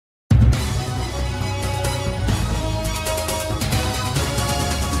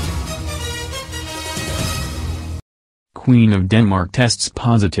Queen of Denmark tests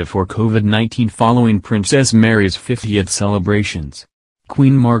positive for COVID-19 following Princess Mary's 50th celebrations.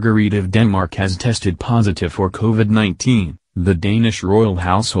 Queen Margrethe of Denmark has tested positive for COVID-19, the Danish royal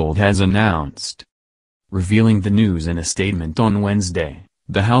household has announced. Revealing the news in a statement on Wednesday,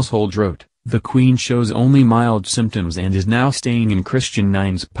 the household wrote, "The Queen shows only mild symptoms and is now staying in Christian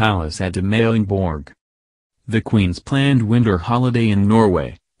IX's palace at Amalienborg." The Queen's planned winter holiday in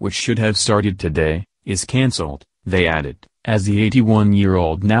Norway, which should have started today, is cancelled, they added, as the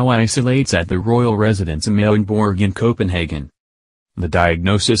 81-year-old now isolates at the royal residence Amalienborg in Copenhagen. The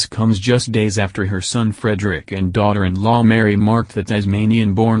diagnosis comes just days after her son Frederick and daughter-in-law Mary marked the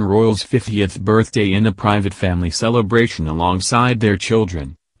Tasmanian-born royal's 50th birthday in a private family celebration alongside their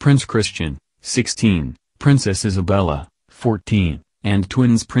children, Prince Christian, 16, Princess Isabella, 14, and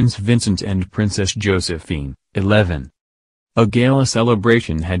twins Prince Vincent and Princess Josephine, 11. A gala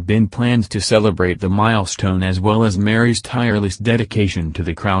celebration had been planned to celebrate the milestone as well as Mary's tireless dedication to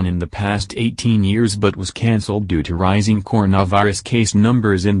the crown in the past 18 years but was cancelled due to rising coronavirus case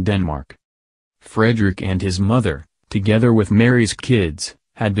numbers in Denmark. Frederick and his mother, together with Mary's kids,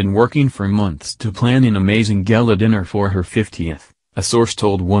 had been working for months to plan an amazing gala dinner for her 50th, a source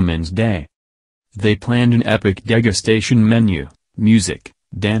told Woman's Day. They planned an epic degustation menu, music,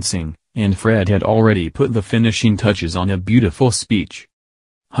 dancing, and Fred had already put the finishing touches on a beautiful speech.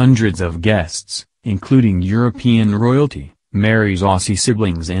 Hundreds of guests, including European royalty, Mary's Aussie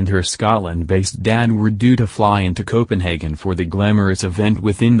siblings and her Scotland-based dad were due to fly into Copenhagen for the glamorous event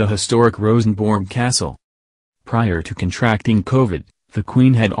within the historic Rosenborg Castle. Prior to contracting COVID, the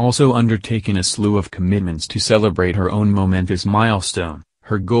Queen had also undertaken a slew of commitments to celebrate her own momentous milestone,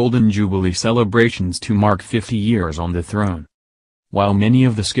 her Golden Jubilee celebrations to mark 50 years on the throne. While many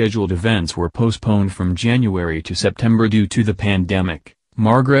of the scheduled events were postponed from January to September due to the pandemic,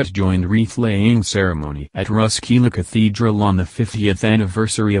 Margrethe joined wreath-laying ceremony at Roskilde Cathedral on the 50th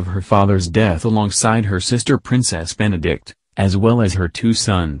anniversary of her father's death alongside her sister Princess Benedict, as well as her two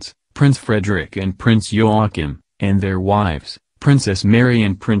sons, Prince Frederick and Prince Joachim, and their wives, Princess Mary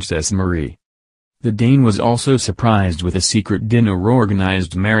and Princess Marie. The Dane was also surprised with a secret dinner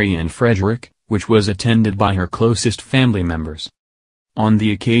organized Mary and Frederick, which was attended by her closest family members. On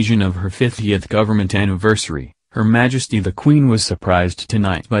the occasion of her 50th government anniversary, Her Majesty the Queen was surprised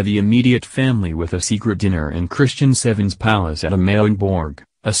tonight by the immediate family with a secret dinner in Christian VII's palace at Amalienborg,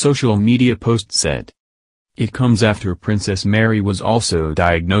 a social media post said. It comes after Princess Mary was also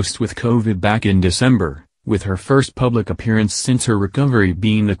diagnosed with COVID back in December, with her first public appearance since her recovery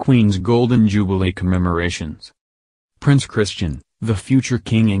being the Queen's Golden Jubilee commemorations. Prince Christian, the future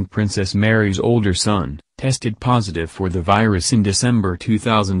king and Princess Mary's older son, tested positive for the virus in December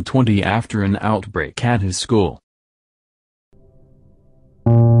 2020 after an outbreak at his school.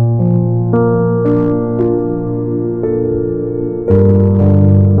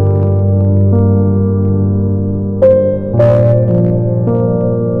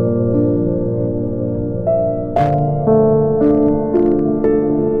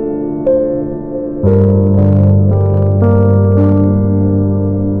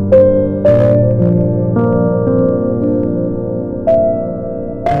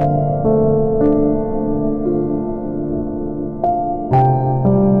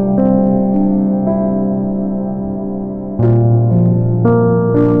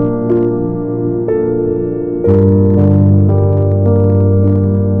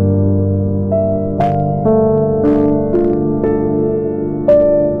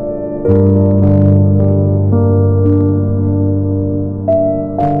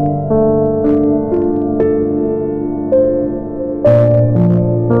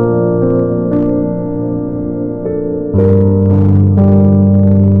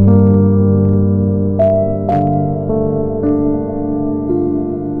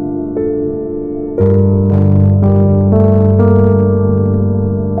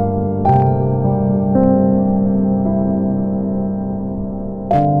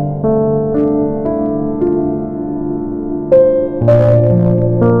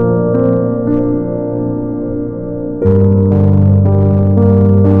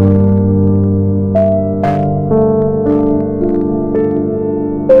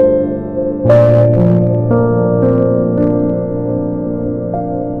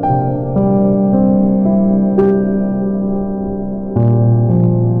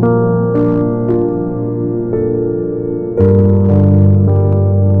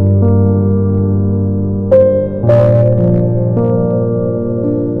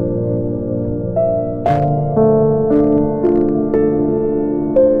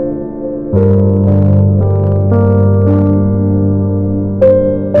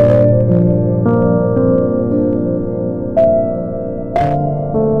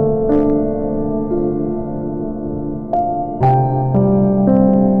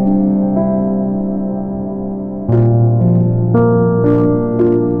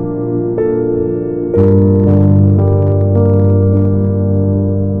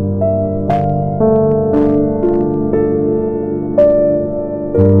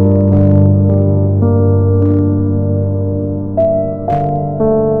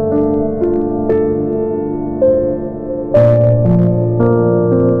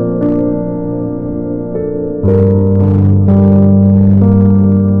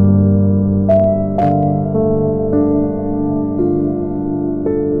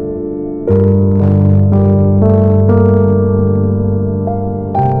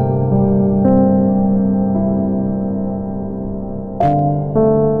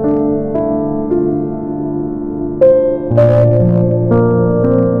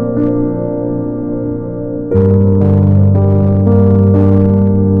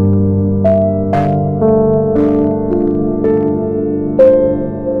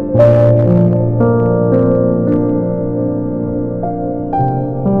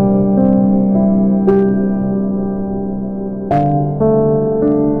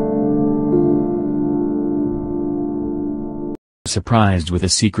 surprised with a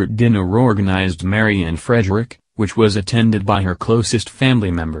secret dinner organized Mary and Frederick, which was attended by her closest family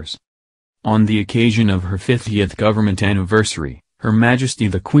members. On the occasion of her 50th government anniversary, Her Majesty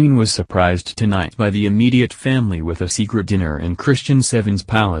the Queen was surprised tonight by the immediate family with a secret dinner in Christian VII's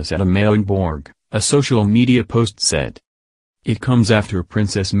palace at Amalienborg, a social media post said. It comes after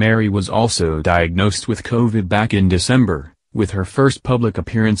Princess Mary was also diagnosed with COVID back in December, with her first public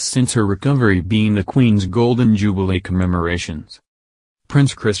appearance since her recovery being the Queen's Golden Jubilee commemorations.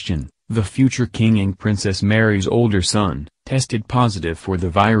 Prince Christian, the future king and Princess Mary's older son, tested positive for the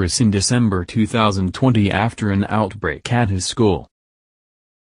virus in December 2020 after an outbreak at his school.